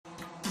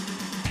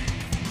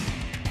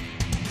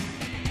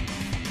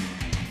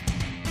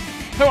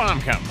Hello,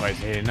 I'm Count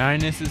Price 89.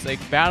 This is a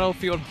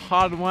Battlefield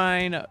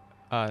Hardline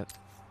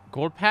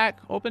gold pack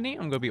opening.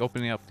 I'm going to be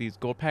opening up these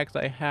gold packs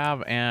I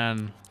have,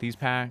 and these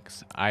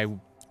packs I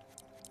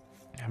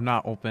have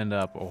not opened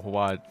up a whole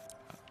lot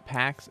of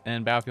packs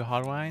in Battlefield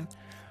Hardline.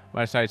 But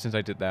I decided, since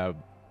I did that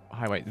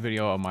highlight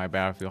video of my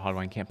Battlefield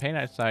Hardline campaign,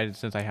 I decided,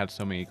 since I had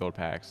so many gold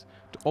packs,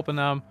 to open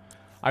them.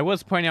 I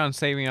was planning on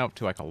saving up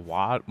to like a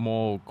lot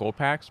more gold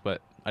packs,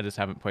 but I just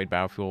haven't played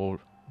Battlefield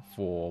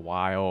for a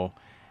while,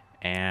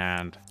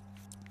 and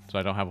so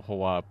I don't have a whole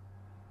lot of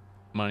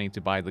money to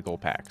buy the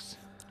gold packs.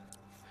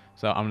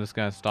 So I'm just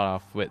gonna start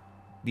off with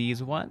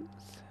these ones.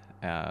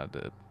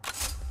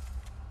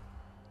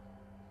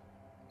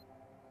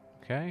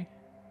 Okay.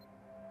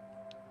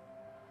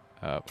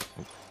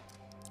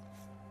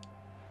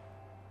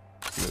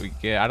 See what we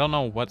get. I don't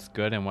know what's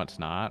good and what's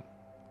not.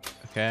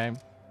 Okay.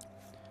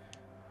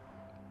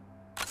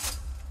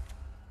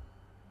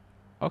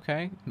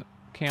 Okay.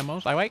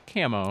 Camos. I like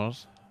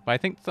camos, but I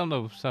think some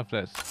of the stuff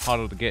that's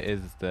harder to get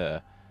is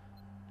the...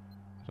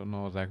 I don't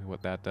know exactly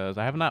what that does.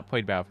 I have not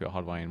played Battlefield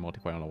Hardline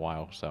multiplayer in a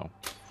while, so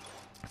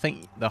I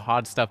think the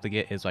hard stuff to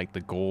get is like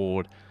the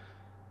gold,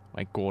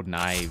 like gold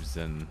knives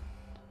and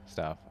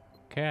stuff.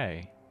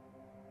 Okay.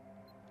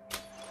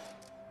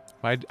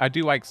 I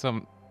do like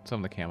some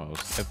of the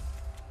camos.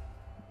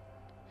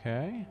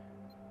 Okay.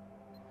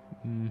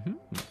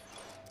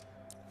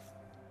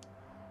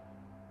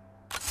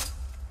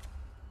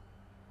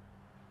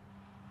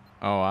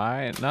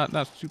 Oh,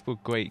 not super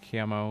great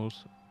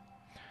camos,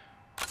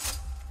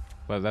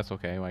 but that's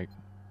okay. Like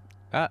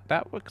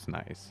that looks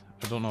nice.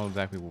 I don't know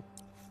exactly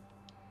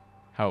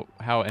how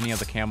any of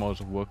the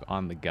camos work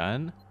on the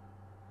gun.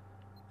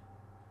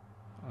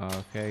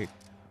 Okay,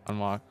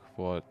 unlock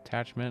for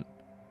attachment.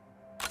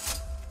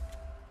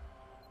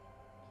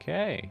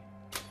 Okay,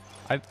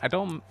 I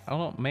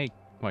don't make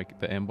like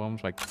the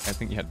emblems. Like, I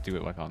think you had to do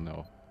it like on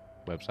the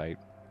website.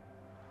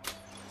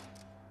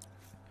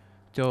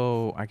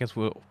 So I guess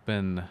we'll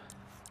open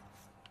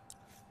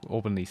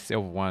these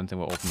silver ones,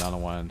 and we'll open the other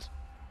ones.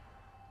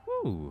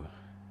 Ooh.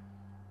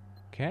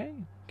 Okay,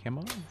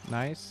 camo,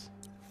 nice.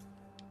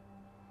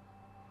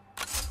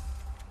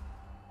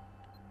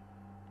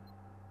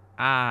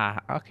 Ah,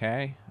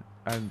 okay.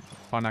 I'm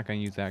probably not gonna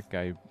use that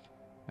guy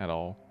at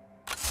all.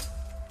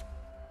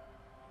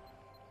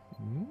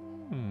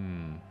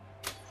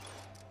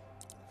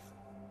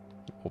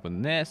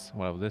 Open this,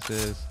 whatever this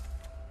is.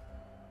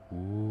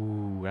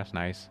 Ooh, that's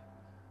nice.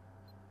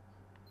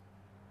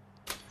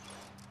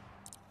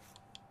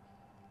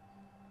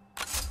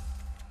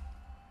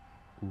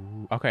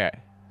 Ooh, okay.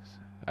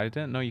 I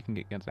didn't know you can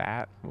get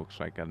that. Looks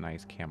like a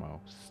nice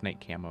camo. Snake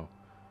camo.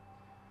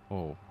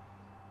 Oh.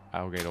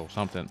 Alligator or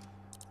something.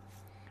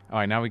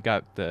 Alright, now we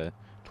got the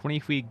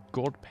 23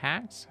 gold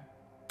packs.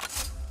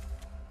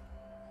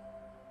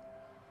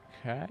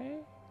 Okay.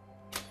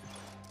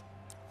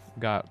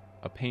 Got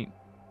a paint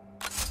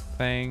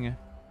thing.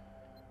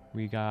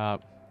 We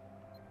got...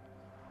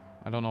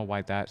 I don't know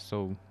why that's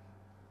so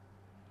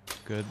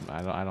good.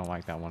 I don't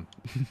like that one.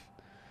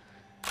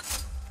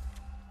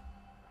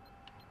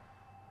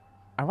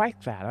 I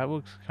like that. That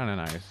looks kind of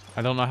nice.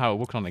 I don't know how it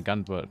looks on the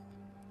gun, but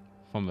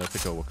from the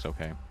picture, it looks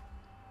okay.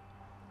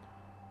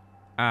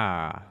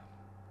 Ah.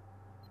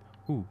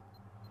 Ooh.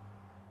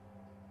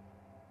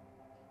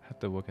 Have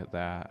to look at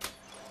that.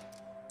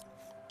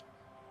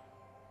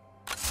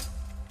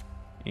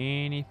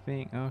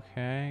 Anything?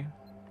 Okay.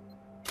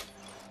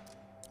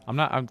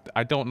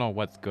 I don't know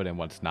what's good and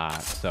what's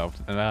not. So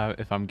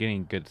if I'm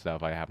getting good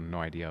stuff, I have no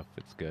idea if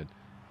it's good.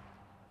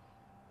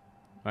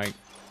 Like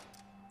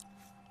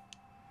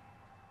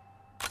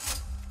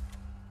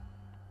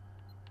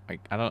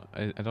I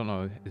don't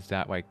know. Is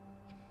that like?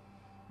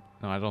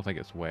 No, I don't think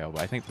it's whale.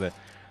 But I think the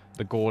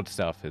gold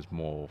stuff is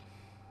more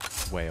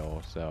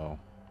whale. So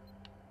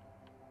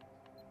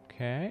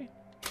okay.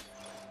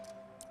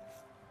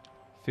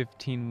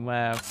 15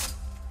 left.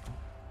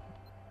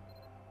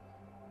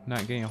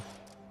 Not getting.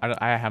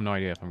 I have no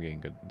idea if I'm getting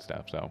good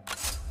stuff. So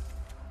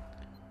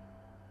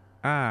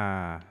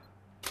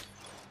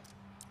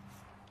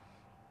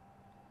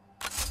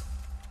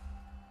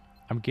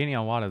I'm getting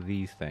a lot of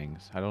these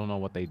things. I don't know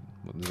what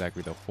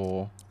exactly they're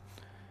for,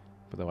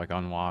 but they're like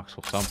unlocks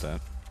or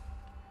something.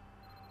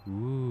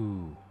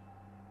 Ooh,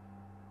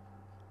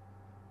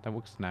 that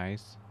looks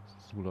nice.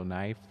 This little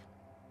knife.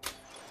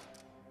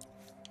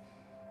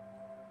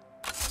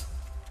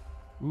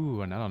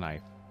 Ooh, another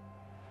knife.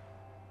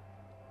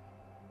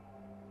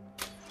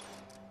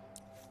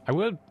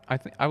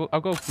 I'll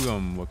go through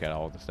and look at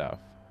all the stuff.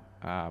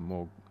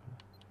 More,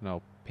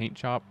 no, paint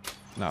shop,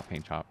 not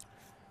paint shop.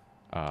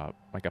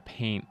 Like a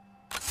paint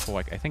for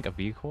like, I think a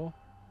vehicle.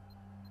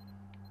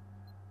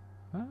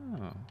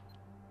 Oh.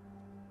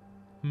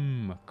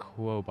 A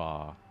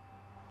crowbar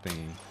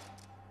thingy.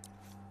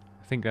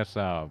 I think that's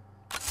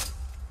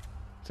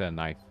it's a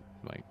knife,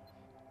 like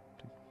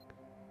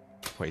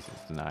places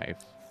the knife.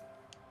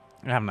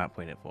 I have not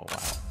played it for a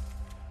while.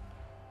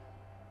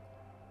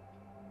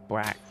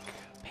 Black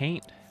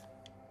paint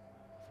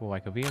for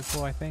like a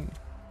vehicle, I think.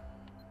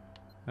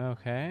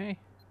 Okay.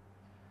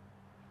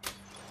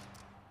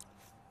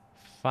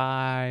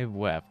 5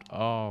 left.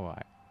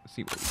 Alright. Let's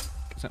see what we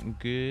get something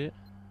good.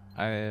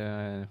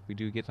 If we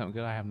do get something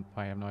good, I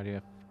probably have no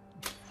idea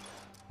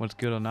what's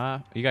good or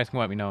not. You guys can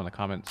let me know in the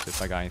comments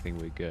if I got anything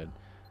really good.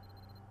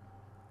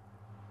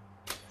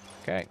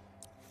 Okay.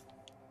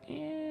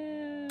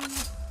 And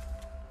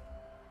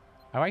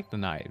I like the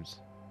knives.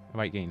 I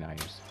like getting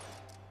knives.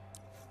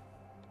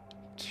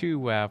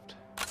 2 left.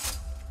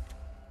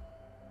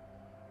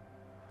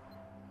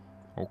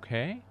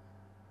 Okay.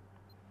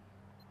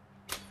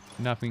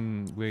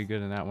 Nothing really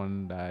good in that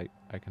one that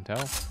I can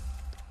tell.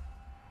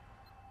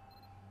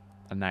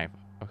 A knife.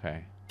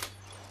 Okay.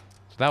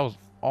 So that was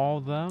all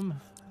of them.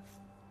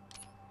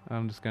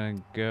 I'm just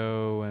gonna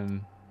go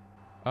and...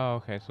 Oh,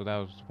 okay. So that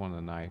was one of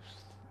the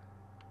knives.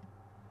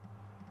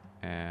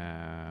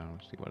 And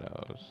let's see what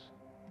else.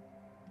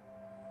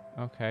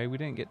 Okay, we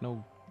didn't get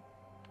no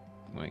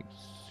like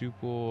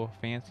super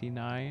fancy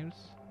knives.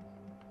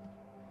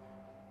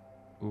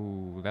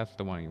 Ooh, that's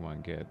the one you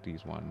want to get.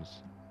 These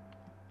ones.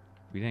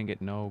 We didn't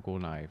get no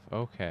gold knife.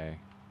 Okay.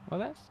 Well,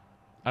 that's...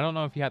 I don't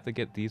know if you have to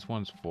get these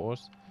ones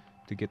first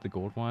to get the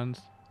gold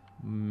ones.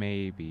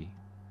 Maybe.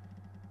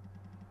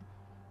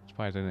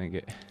 Surprised I didn't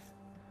get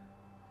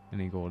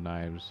any gold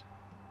knives.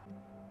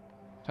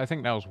 So I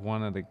think that was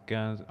one of the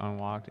guns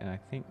unlocked, and I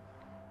think...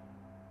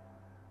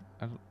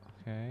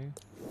 Okay.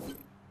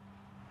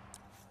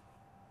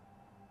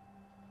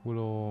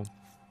 Little...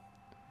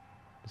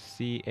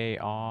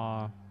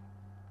 CAR...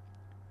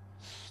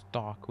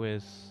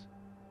 Stockless...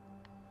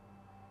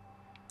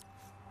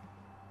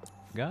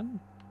 gun?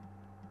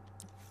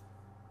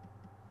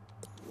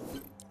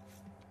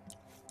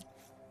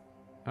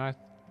 I'm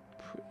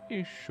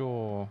pretty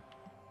sure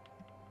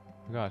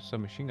I got a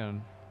submachine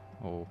gun.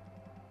 Oh,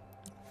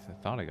 I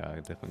thought I got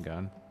a different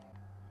gun.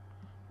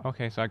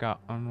 Okay, so I got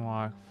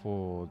unlocked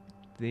for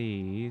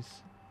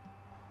these.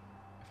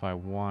 If I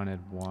wanted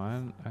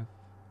one, I'm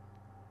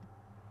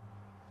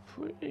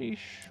pretty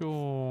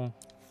sure.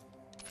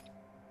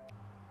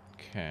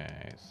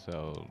 Okay,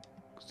 so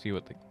see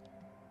what the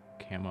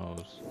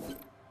camos.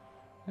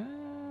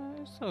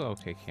 It's still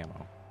okay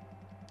camo.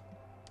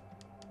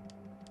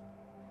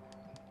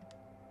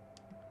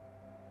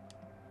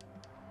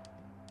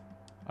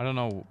 I don't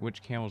know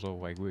which camos are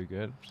like really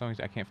good. For some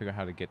reason I can't figure out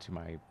how to get to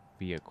my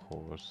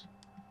vehicles.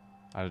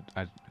 I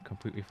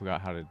completely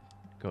forgot how to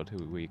go to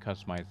where you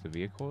customize the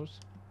vehicles,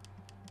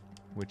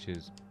 which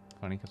is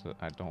funny because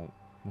I don't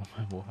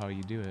remember how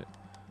you do it.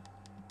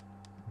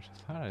 Which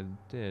I thought I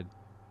did.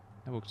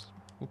 That looks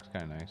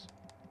kind of nice.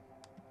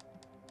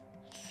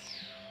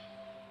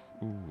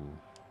 Ooh.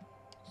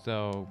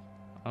 So,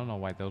 I don't know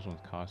why those ones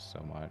cost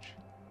so much.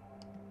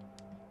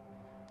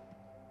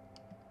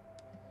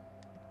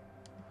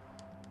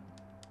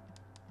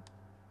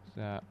 Is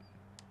that...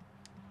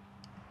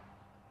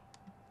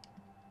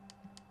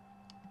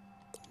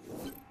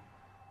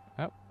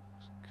 Oh,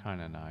 it's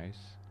kind of nice.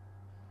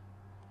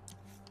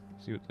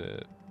 See what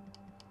the...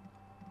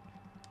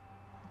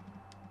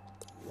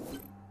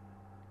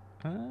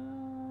 I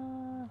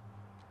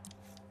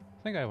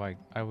think I like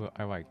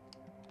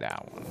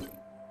that one.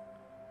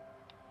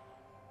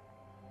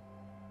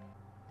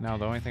 Now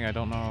the only thing I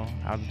don't know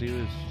how to do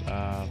is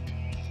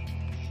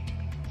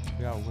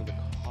figure out where the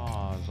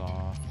cars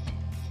are.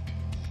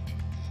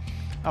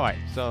 Alright,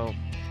 so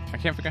I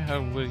can't figure out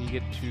how where you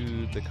get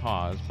to the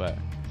cars, but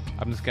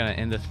I'm just gonna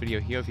end this video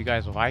here. If you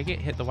guys like it,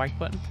 hit the like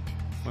button.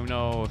 Let me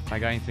know if I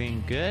got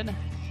anything good.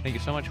 Thank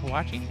you so much for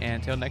watching, and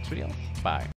until next video, bye.